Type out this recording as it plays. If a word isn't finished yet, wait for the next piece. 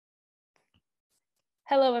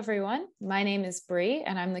Hello, everyone. My name is Bree,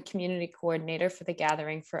 and I'm the community coordinator for the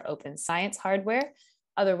Gathering for Open Science Hardware,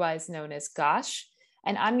 otherwise known as GOSH.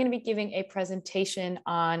 And I'm going to be giving a presentation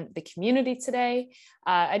on the community today.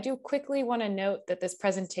 I do quickly want to note that this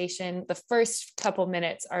presentation, the first couple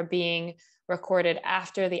minutes are being recorded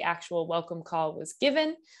after the actual welcome call was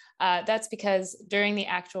given. That's because during the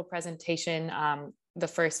actual presentation, the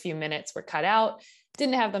first few minutes were cut out,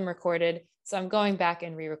 didn't have them recorded. So I'm going back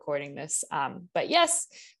and re-recording this. But yes,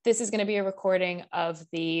 this is going to be a recording of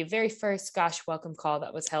the very first GOSH welcome call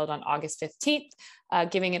that was held on August 15th,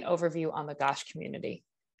 giving an overview on the GOSH community.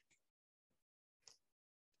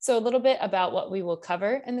 So a little bit about what we will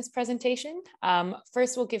cover in this presentation.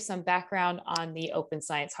 First, we'll give some background on the open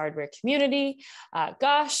science hardware community,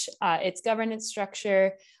 GOSH, its governance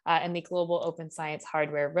structure, and the global open science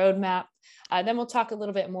hardware roadmap. Then we'll talk a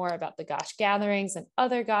little bit more about the GOSH gatherings and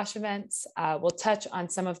other GOSH events. We'll touch on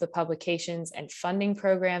some of the publications and funding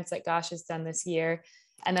programs that GOSH has done this year.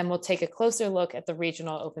 And then we'll take a closer look at the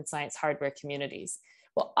regional open science hardware communities.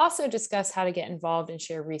 We'll also discuss how to get involved and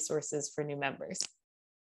share resources for new members.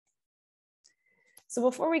 So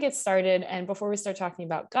before we get started and before we start talking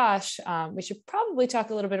about GOSH, we should probably talk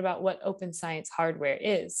a little bit about what open science hardware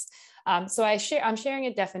is. So I'm sharing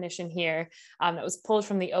a definition here that was pulled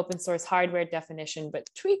from the open source hardware definition, but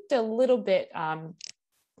tweaked a little bit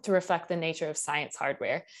to reflect the nature of science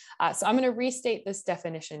hardware. So I'm going to restate this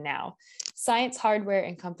definition now. Science hardware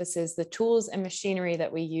encompasses the tools and machinery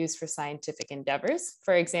that we use for scientific endeavors.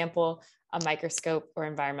 For example, a microscope or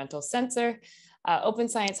environmental sensor. Open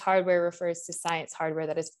science hardware refers to science hardware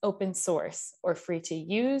that is open source or free to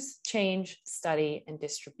use, change, study, and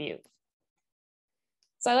distribute.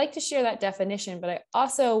 So I like to share that definition, but I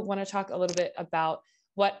also want to talk a little bit about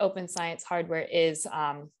what open science hardware is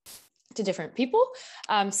to different people.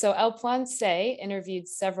 So El Plan Se interviewed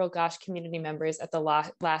several GOSH community members at the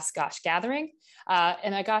last GOSH gathering.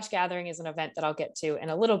 And a GOSH gathering is an event that I'll get to in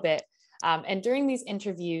a little bit. And during these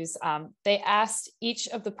interviews, they asked each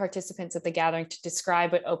of the participants at the gathering to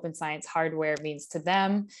describe what open science hardware means to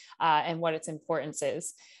them and what its importance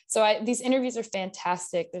is. So these interviews are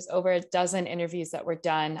fantastic. There's over a dozen interviews that were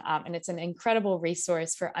done, and it's an incredible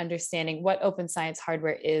resource for understanding what open science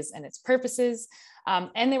hardware is and its purposes.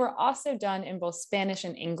 And they were also done in both Spanish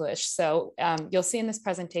and English. So you'll see in this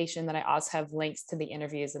presentation that I also have links to the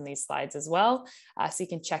interviews in these slides as well, so you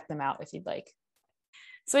can check them out if you'd like.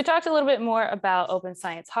 So we talked a little bit more about open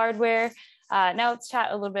science hardware. Now let's chat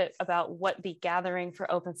a little bit about what the Gathering for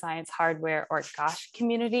Open Science Hardware, or GOSH,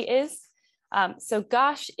 community is. So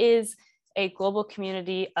GOSH is a global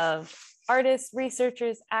community of artists,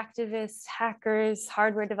 researchers, activists, hackers,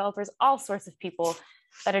 hardware developers, all sorts of people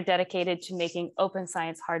that are dedicated to making open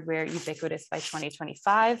science hardware ubiquitous by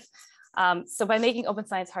 2025. So by making open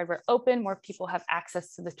science hardware open, more people have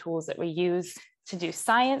access to the tools that we use to do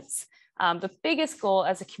science. The biggest goal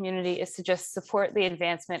as a community is to just support the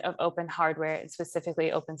advancement of open hardware, and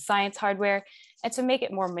specifically open science hardware, and to make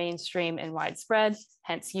it more mainstream and widespread,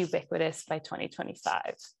 hence ubiquitous by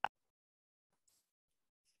 2025.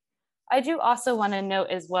 I do also want to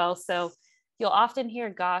note as well, so you'll often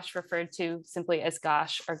hear GOSH referred to simply as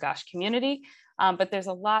GOSH or GOSH community, but there's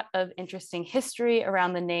a lot of interesting history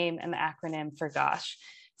around the name and the acronym for GOSH.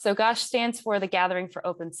 So GOSH stands for the Gathering for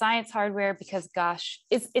Open Science Hardware because GOSH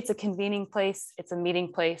it's a convening place, it's a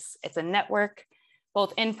meeting place, it's a network,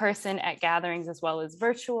 both in person at gatherings as well as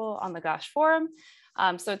virtual on the GOSH forum.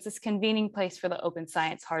 So it's this convening place for the open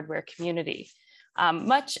science hardware community.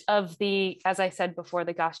 Much of as I said before,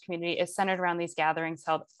 the GOSH community is centered around these gatherings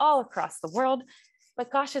held all across the world. But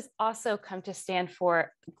GOSH has also come to stand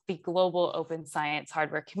for the global open science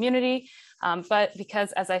hardware community. But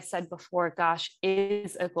because, as I said before, GOSH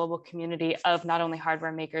is a global community of not only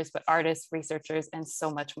hardware makers, but artists, researchers, and so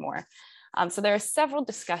much more. So there are several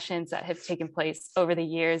discussions that have taken place over the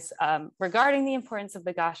years regarding the importance of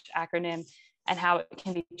the GOSH acronym and how it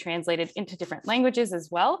can be translated into different languages as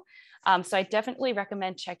well. So I definitely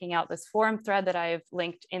recommend checking out this forum thread that I've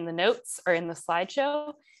linked in the notes or in the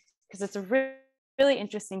slideshow, because it's a really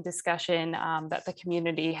interesting discussion that the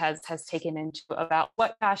community has taken into about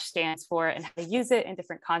what GOSH stands for and how to use it in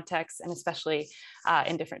different contexts, and especially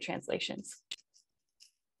in different translations.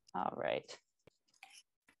 All right.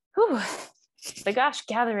 Whew. The GOSH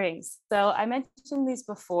gatherings. So I mentioned these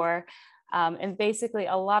before, and basically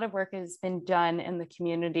a lot of work has been done in the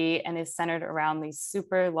community and is centered around these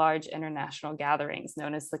super large international gatherings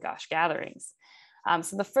known as the GOSH gatherings.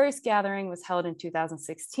 So the first gathering was held in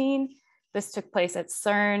 2016. This took place at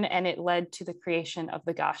CERN, and it led to the creation of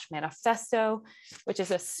the GOSH Manifesto, which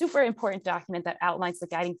is a super important document that outlines the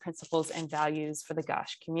guiding principles and values for the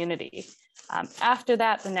GOSH community. After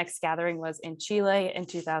that, the next gathering was in Chile in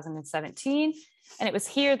 2017, and it was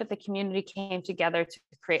here that the community came together to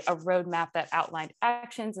create a roadmap that outlined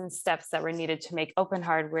actions and steps that were needed to make open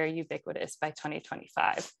hardware ubiquitous by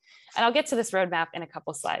 2025. And I'll get to this roadmap in a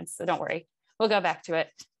couple slides, so don't worry. We'll go back to it.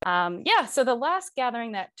 Yeah, so the last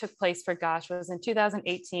gathering that took place for GOSH was in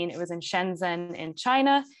 2018. It was in Shenzhen in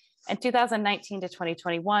China. And 2019 to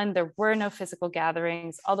 2021, there were no physical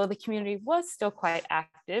gatherings, although the community was still quite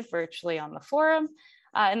active virtually on the forum.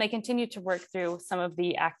 And they continued to work through some of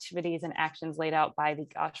the activities and actions laid out by the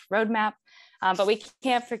GOSH roadmap. But we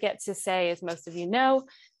can't forget to say, as most of you know,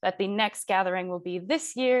 that the next gathering will be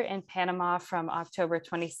this year in Panama from October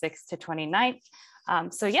 26th to 29th.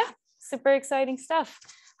 So yeah, super exciting stuff.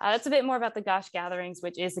 That's a bit more about the GOSH gatherings,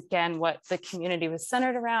 which is, again, what the community was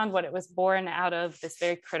centered around, what it was born out of, this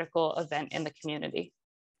very critical event in the community.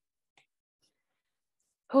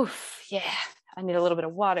 Oof, yeah, I need a little bit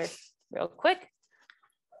of water real quick.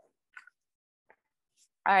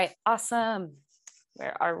 All right, awesome.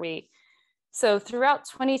 Where are we? So throughout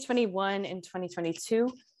 2021 and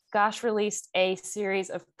 2022, GOSH released a series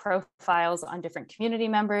of profiles on different community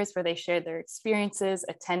members where they shared their experiences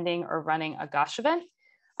attending or running a GOSH event.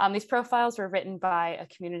 These profiles were written by a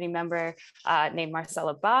community member named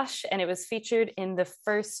Marcella Bosch, and it was featured in the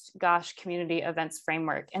first GOSH community events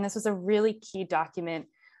framework. And this was a really key document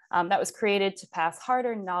that was created to pass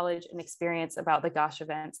hard-earned knowledge and experience about the GOSH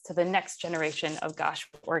events to the next generation of GOSH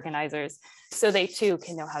organizers, so they too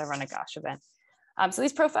can know how to run a GOSH event. So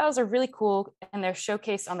these profiles are really cool, and they're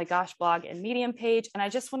showcased on the GOSH blog and Medium page. And I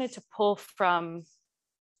just wanted to pull from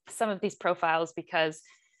some of these profiles because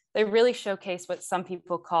they really showcase what some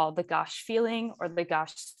people call the GOSH feeling or the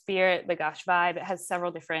GOSH spirit, the GOSH vibe. It has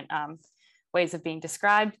several different ways of being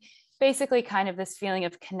described. Basically kind of this feeling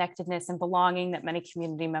of connectedness and belonging that many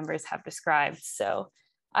community members have described. So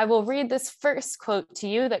I will read this first quote to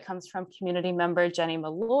you that comes from community member Jenny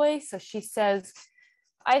Malloy. So she says,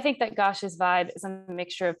 "I think that GOSH's vibe is a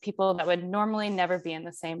mixture of people that would normally never be in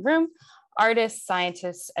the same room, artists,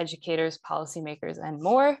 scientists, educators, policymakers, and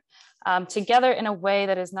more, together in a way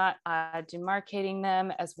that is not demarcating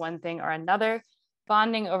them as one thing or another,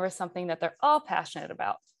 bonding over something that they're all passionate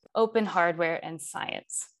about, open hardware and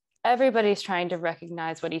science. Everybody's trying to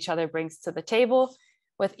recognize what each other brings to the table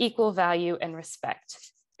with equal value and respect.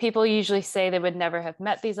 People usually say they would never have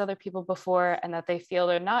met these other people before and that they feel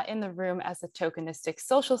they're not in the room as a tokenistic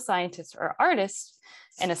social scientist or artist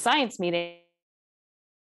in a science meeting,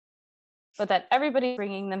 but that everybody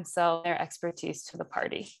bringing themselves their expertise to the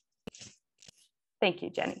party." Thank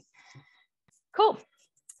you, Jenny. Cool.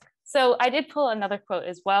 So I did pull another quote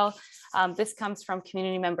as well. This comes from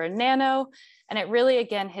community member Nano, and it really,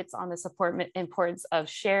 again, hits on the importance of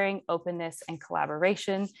sharing, openness, and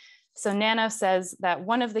collaboration. So Nano says that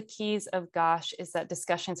one of the keys of GOSH is that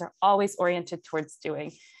discussions are always oriented towards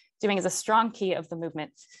doing. Doing is a strong key of the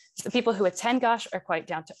movement. The people who attend GOSH are quite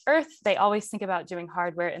down to earth. They always think about doing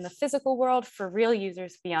hardware in the physical world for real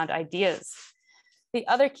users beyond ideas. The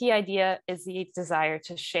other key idea is the desire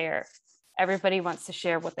to share. Everybody wants to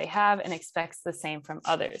share what they have and expects the same from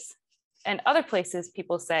others. And other places,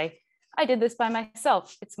 people say, "I did this by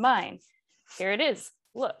myself, it's mine. Here it is,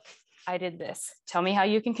 look, I did this. Tell me how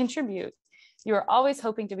you can contribute." You are always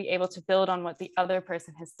hoping to be able to build on what the other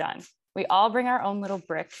person has done. We all bring our own little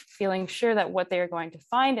brick, feeling sure that what they are going to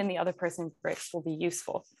find in the other person's bricks will be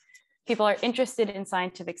useful. People are interested in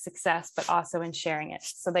scientific success, but also in sharing it,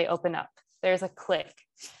 so they open up. There's a click.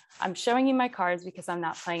 I'm showing you my cards because I'm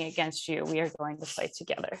not playing against you. We are going to play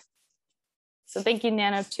together. So thank you,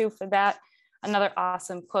 Nano, too, for that. Another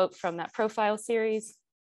awesome quote from that profile series.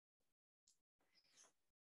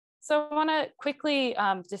 So I want to quickly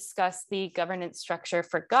discuss the governance structure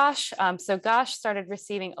for GOSH. So GOSH started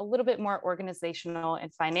receiving a little bit more organizational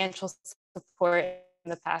and financial support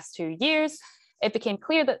in the past 2 years. It became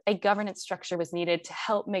clear that a governance structure was needed to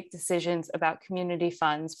help make decisions about community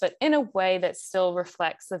funds, but in a way that still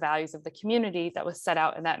reflects the values of the community that was set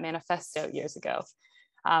out in that manifesto years ago.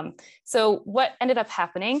 So what ended up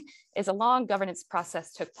happening is a long governance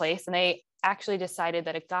process took place, and they actually decided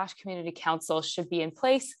that a GOSH Community Council should be in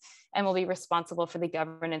place and will be responsible for the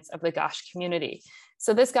governance of the GOSH community.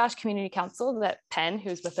 So this GOSH Community Council that Penn,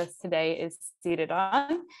 who's with us today, is seated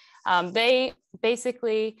on, they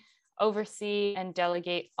basically oversee and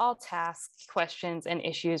delegate all tasks, questions, and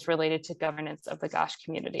issues related to governance of the GOSH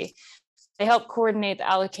community. They help coordinate the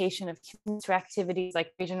allocation of activities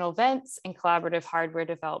like regional events and collaborative hardware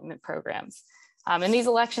development programs. And these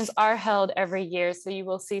elections are held every year, so you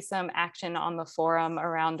will see some action on the forum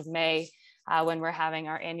around May when we're having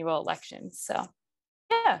our annual elections. So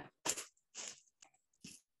yeah.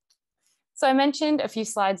 So I mentioned a few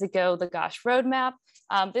slides ago the GOSH roadmap.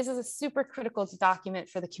 This is a super critical document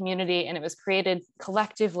for the community, and it was created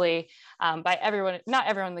collectively by everyone, not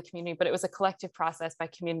everyone in the community, but it was a collective process by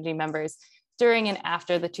community members during and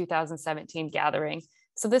after the 2017 gathering.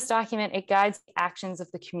 So this document, it guides the actions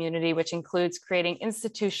of the community, which includes creating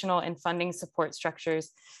institutional and funding support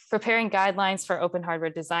structures, preparing guidelines for open hardware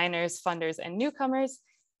designers, funders, and newcomers,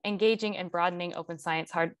 engaging and broadening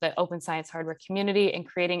the open science hardware community, and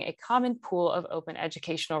creating a common pool of open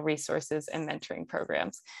educational resources and mentoring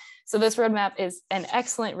programs. So this roadmap is an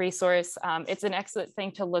excellent resource. It's an excellent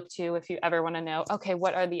thing to look to if you ever want to know, okay,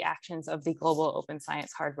 what are the actions of the global open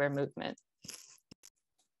science hardware movement?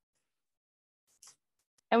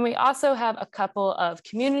 And we also have a couple of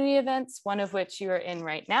community events, one of which you are in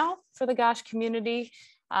right now for the GOSH community.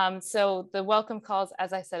 So the welcome calls,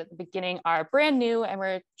 as I said at the beginning, are brand new and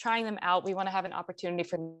we're trying them out. We want to have an opportunity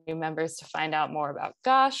for new members to find out more about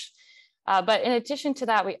GOSH. But in addition to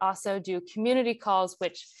that, we also do community calls,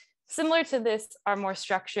 which similar to this are more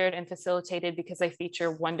structured and facilitated because they feature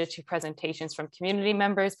 1 to 2 presentations from community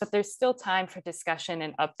members, but there's still time for discussion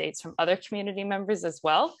and updates from other community members as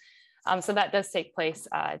well. So that does take place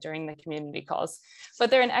during the community calls, but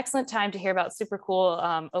they're an excellent time to hear about super cool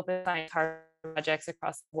open science hardware projects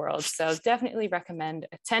across the world. So definitely recommend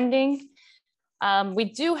attending. We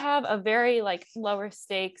do have a very lower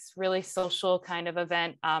stakes, really social kind of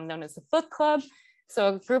event known as the book club.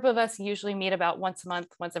 So a group of us usually meet about once a month,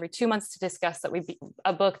 once every 2 months to discuss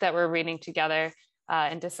a book that we're reading together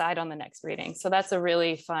and decide on the next reading. So that's a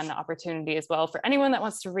really fun opportunity as well for anyone that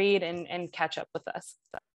wants to read and catch up with us.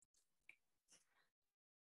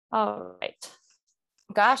 All right.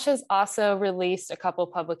 GOSH has also released a couple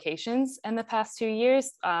publications in the past 2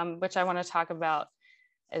 years, which I want to talk about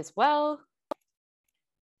as well.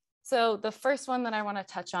 So the first one that I want to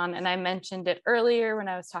touch on, and I mentioned it earlier when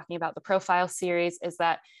I was talking about the profile series, is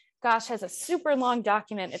that GOSH has a super long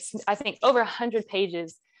document. It's, I think, over 100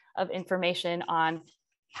 pages of information on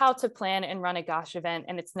how to plan and run a GOSH event,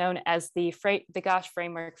 and it's known as the GOSH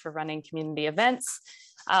Framework for Running Community Events.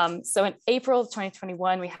 So in April of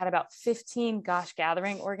 2021, we had about 15 GOSH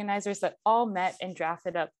gathering organizers that all met and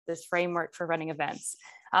drafted up this framework for running events.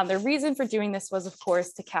 The reason for doing this was, of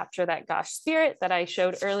course, to capture that GOSH spirit that I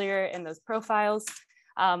showed earlier in those profiles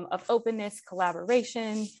of openness,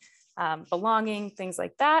 collaboration, belonging, things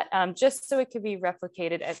like that, just so it could be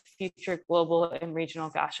replicated at future global and regional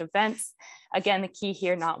GOSH events. Again, the key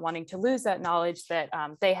here, not wanting to lose that knowledge that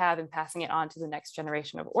they have and passing it on to the next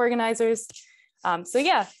generation of organizers. So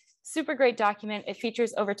yeah, super great document. It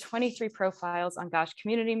features over 23 profiles on GOSH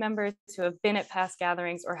community members who have been at past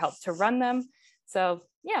gatherings or helped to run them. So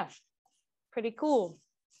yeah, pretty cool.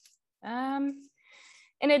 In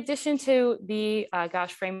addition to the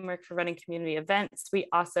GOSH Framework for Running Community Events, we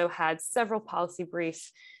also had several policy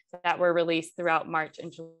briefs that were released throughout March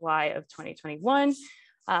and July of 2021.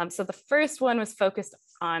 So the first one was focused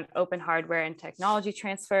on open hardware and technology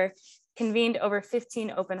transfer, convened over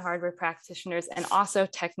 15 open hardware practitioners and also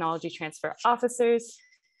technology transfer officers.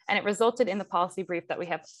 And it resulted in the policy brief that we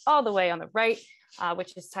have all the way on the right,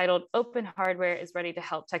 which is titled Open Hardware is Ready to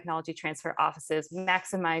Help Technology Transfer Offices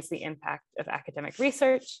Maximize the Impact of Academic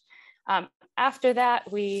Research. After that,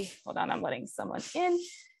 hold on, I'm letting someone in.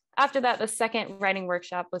 After that, the second writing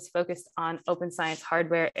workshop was focused on open science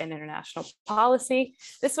hardware and international policy.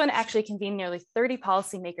 This one actually convened nearly 30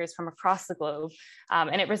 policymakers from across the globe,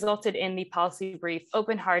 and it resulted in the policy brief,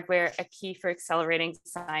 Open Hardware, a Key for Accelerating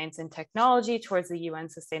Science and Technology Towards the UN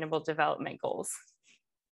Sustainable Development Goals.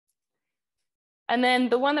 And then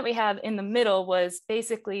the one that we have in the middle was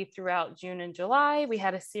basically throughout June and July, we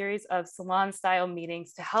had a series of salon-style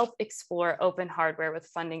meetings to help explore open hardware with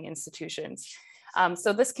funding institutions.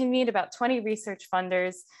 So this convened about 20 research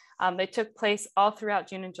funders. They took place all throughout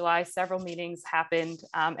June and July. Several meetings happened.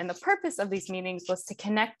 And the purpose of these meetings was to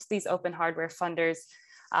connect these open hardware funders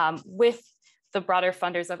with the broader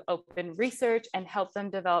funders of open research and help them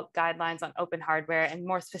develop guidelines on open hardware and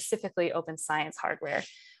more specifically open science hardware.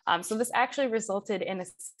 So this actually resulted in a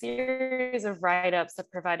series of write-ups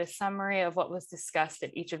that provide a summary of what was discussed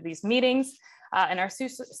at each of these meetings and are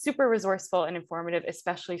super resourceful and informative,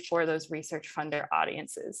 especially for those research funder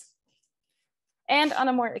audiences. And on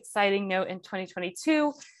a more exciting note, in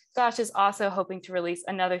 2022, GOSH is also hoping to release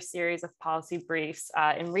another series of policy briefs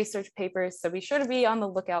in research papers. So be sure to be on the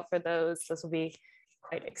lookout for those. This will be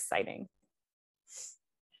quite exciting.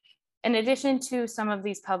 In addition to some of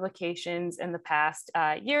these publications in the past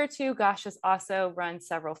year or two, GOSH has also run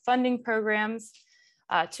several funding programs,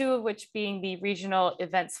 two of which being the Regional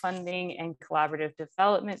Events Funding and Collaborative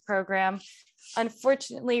Development Program.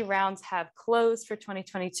 Unfortunately, rounds have closed for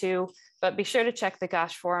 2022, but be sure to check the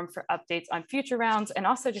GOSH forum for updates on future rounds, and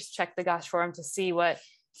also just check the GOSH forum to see what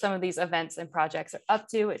some of these events and projects are up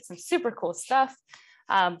to. It's some super cool stuff.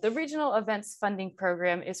 The Regional Events Funding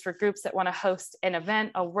Program is for groups that want to host an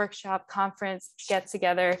event, a workshop, conference, get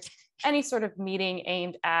together, any sort of meeting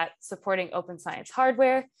aimed at supporting open science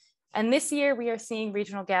hardware. And this year we are seeing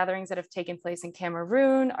regional gatherings that have taken place in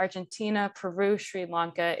Cameroon, Argentina, Peru, Sri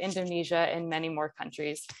Lanka, Indonesia, and many more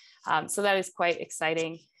countries. So that is quite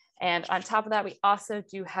exciting. And on top of that, we also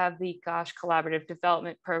do have the GOSH Collaborative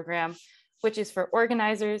Development Program, which is for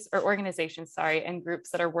organizations, and groups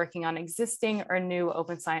that are working on existing or new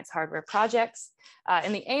open science hardware projects.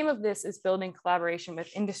 And the aim of this is building collaboration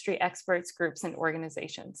with industry experts, groups, and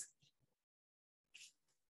organizations.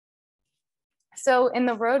 So in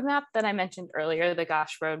the roadmap that I mentioned earlier, the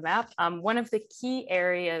GOSH roadmap, one of the key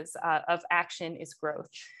areas of action is growth.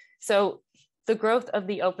 So the growth of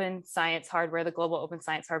the open science hardware, the global open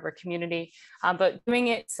science hardware community, but doing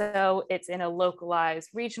it so it's in a localized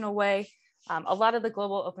regional way. A lot of the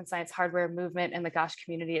global open science hardware movement and the GOSH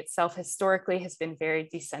community itself historically has been very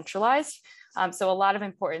decentralized. So a lot of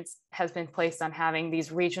importance has been placed on having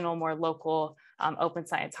these regional, more local open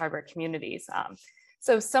science hardware communities.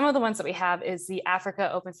 So some of the ones that we have is the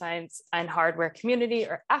Africa Open Science and Hardware Community,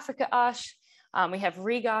 or Africa OSH. We have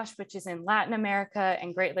REGOSH, which is in Latin America,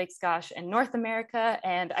 and Great Lakes GOSH in North America.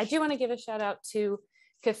 And I do want to give a shout out to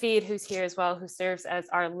Kafid, who's here as well, who serves as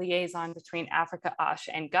our liaison between Africa OSH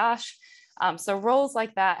and GOSH. So roles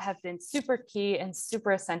like that have been super key and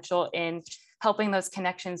super essential in helping those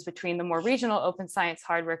connections between the more regional open science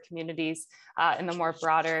hardware communities and the more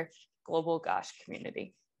broader global GOSH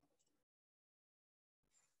community.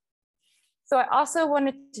 So I also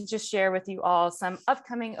wanted to just share with you all some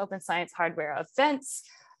upcoming open science hardware events.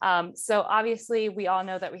 So obviously we all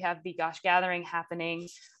know that we have the GOSH Gathering happening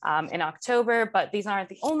in October, but these aren't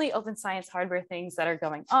the only open science hardware things that are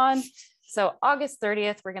going on. So August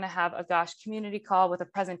 30th, we're going to have a GOSH community call with a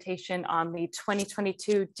presentation on the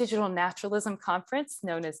 2022 Digital Naturalism Conference,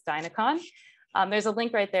 known as DynaCon. There's a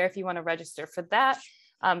link right there if you want to register for that.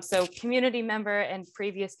 So community member and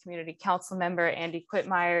previous community council member Andy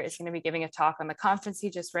Quitmeyer is going to be giving a talk on the conference he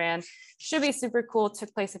just ran. Should be super cool.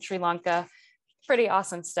 Took place in Sri Lanka. Pretty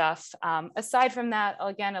awesome stuff. Aside from that,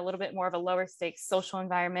 again, a little bit more of a lower stakes social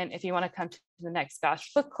environment. If you want to come to the next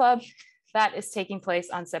GOSH Book Club, that is taking place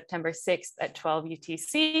on September 6th at 12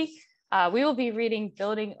 UTC. We will be reading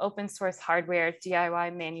Building Open Source Hardware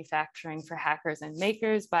DIY Manufacturing for Hackers and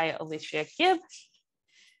Makers by Alicia Gibb.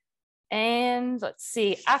 And let's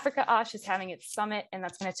see, Africa OSH is having its summit, and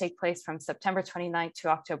that's going to take place from September 29th to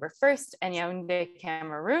October 1st in Yaoundé,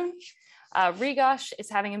 Cameroon. REGOSH is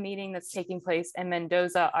having a meeting that's taking place in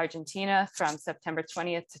Mendoza, Argentina from September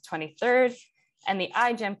 20th to 23rd. And the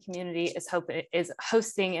iGEM community is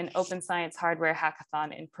hosting an open science hardware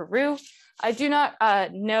hackathon in Peru. I do not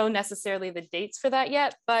know necessarily the dates for that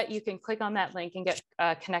yet, but you can click on that link and get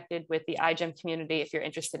connected with the iGEM community if you're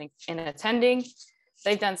interested in attending.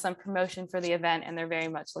 They've done some promotion for the event and they're very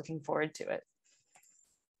much looking forward to it.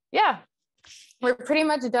 Yeah, we're pretty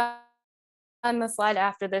much done. On the slide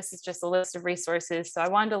after this is just a list of resources. So I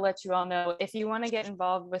wanted to let you all know if you want to get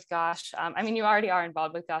involved with GOSH, I mean, you already are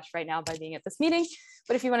involved with GOSH right now by being at this meeting,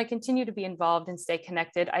 but if you want to continue to be involved and stay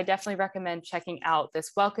connected, I definitely recommend checking out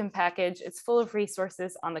this welcome package. It's full of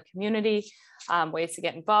resources on the community, ways to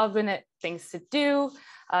get involved in it, things to do,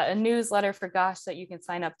 a newsletter for GOSH that you can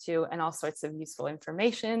sign up to, and all sorts of useful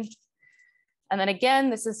information. And then again,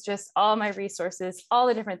 this is just all my resources, all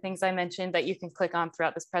the different things I mentioned that you can click on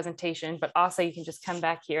throughout this presentation, but also you can just come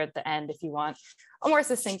back here at the end if you want a more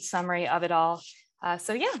succinct summary of it all.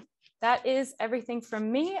 So yeah, that is everything from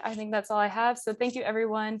me. I think that's all I have. So thank you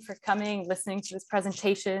everyone for coming, listening to this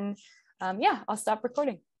presentation. Yeah, I'll stop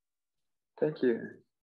recording. Thank you.